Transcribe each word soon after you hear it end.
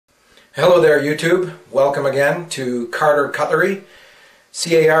Hello there, YouTube. Welcome again to Carter Cutlery,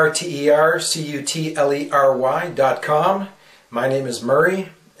 CarterCutlery.com. My name is Murray,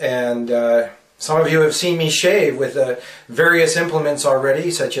 and some of you have seen me shave with various implements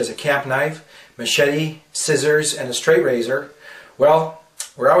already, such as a camp knife, machete, scissors, and a straight razor. Well,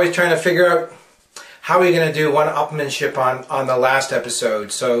 we're always trying to figure out how we're going to do one-upmanship on the last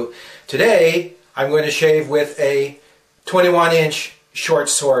episode. So today, I'm going to shave with a 21-inch short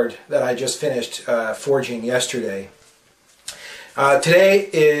sword that I just finished forging yesterday. Today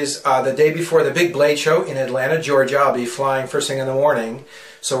is the day before the big blade show in Atlanta, Georgia. I'll be flying first thing in the morning.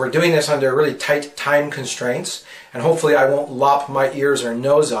 So we're doing this under really tight time constraints, and hopefully I won't lop my ears or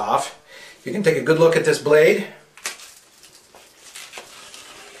nose off. You can take a good look at this blade.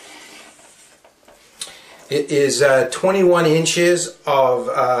 It is 21 inches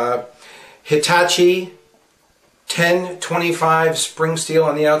of Hitachi 1025 spring steel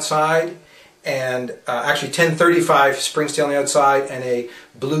on the outside, and actually 1035 spring steel on the outside, and a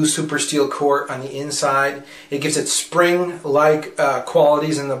blue super steel core on the inside. It gives it spring-like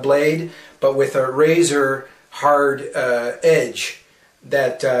qualities in the blade, but with a razor hard edge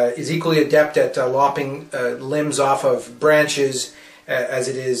that is equally adept at lopping limbs off of branches as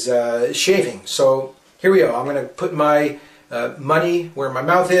it is shaving. So here we go. I'm going to put my money where my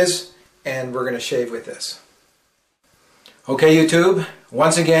mouth is, and we're going to shave with this. Okay, YouTube,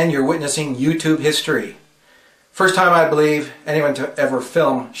 once again you're witnessing YouTube history. First time, I believe, anyone to ever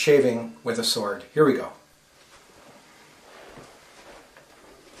film shaving with a sword. Here we go.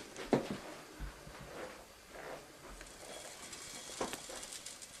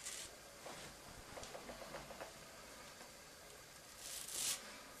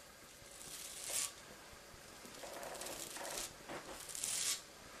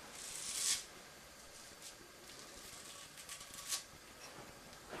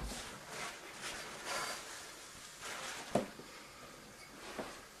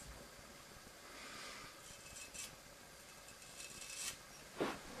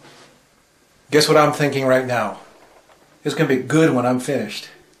 Guess what I'm thinking right now? It's going to be good when I'm finished,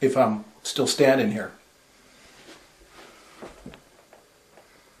 if I'm still standing here.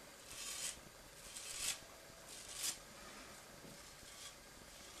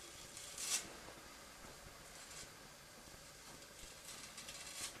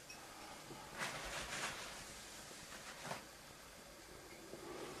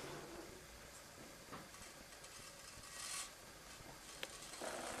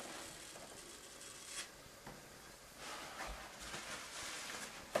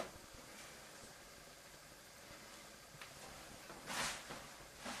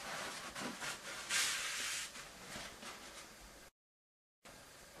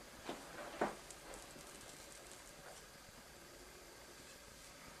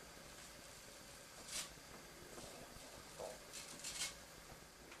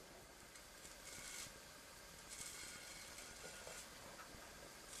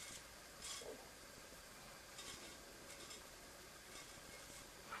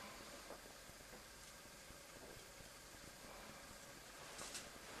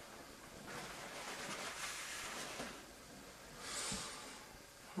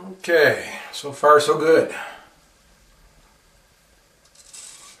 Okay, so far so good.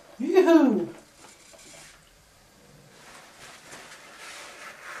 Yoo-hoo!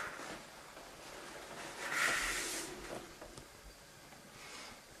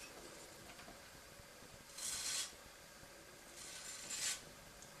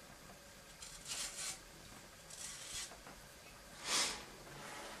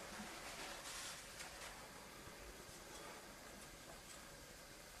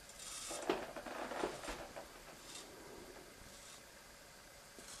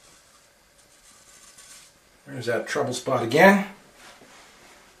 There's that trouble spot again.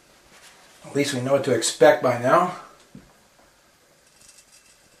 At least we know what to expect by now.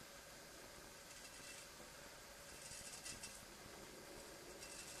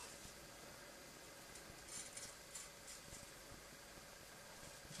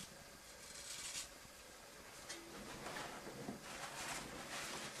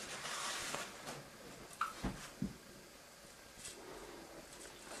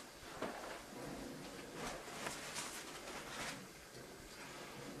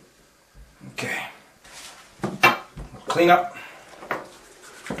 Okay, clean up.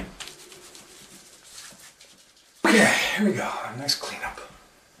 Okay, here we go, nice cleanup.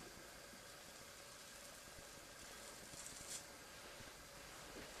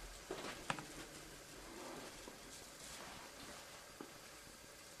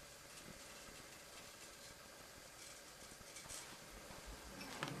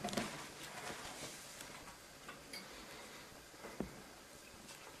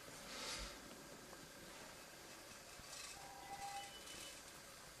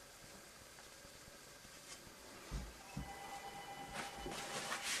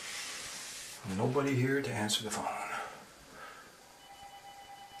 Nobody here to answer the phone.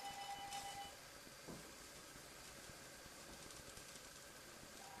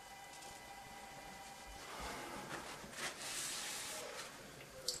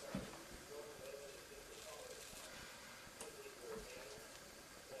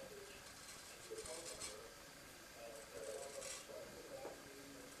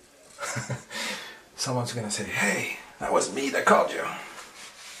 Someone's going to say, hey, that wasn't me that called you.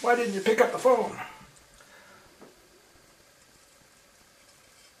 Why didn't you pick up the phone?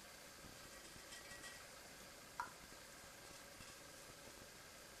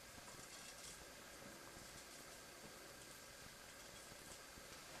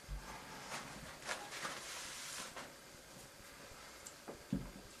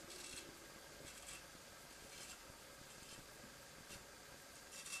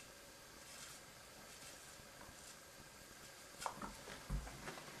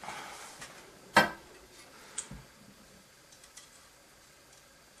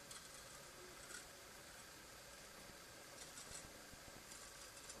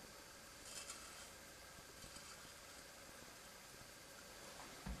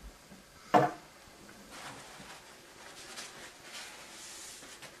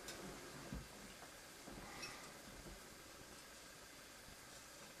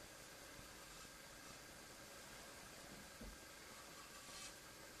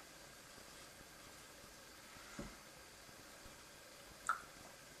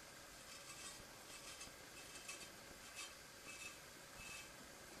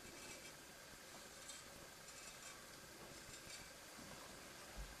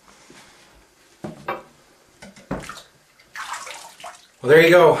 Well, there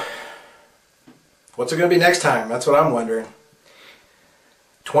you go. What's it going to be next time? That's what I'm wondering.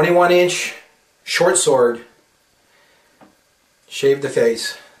 21-inch short sword. Shave the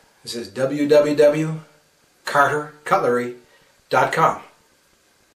face. This is www.cartercutlery.com.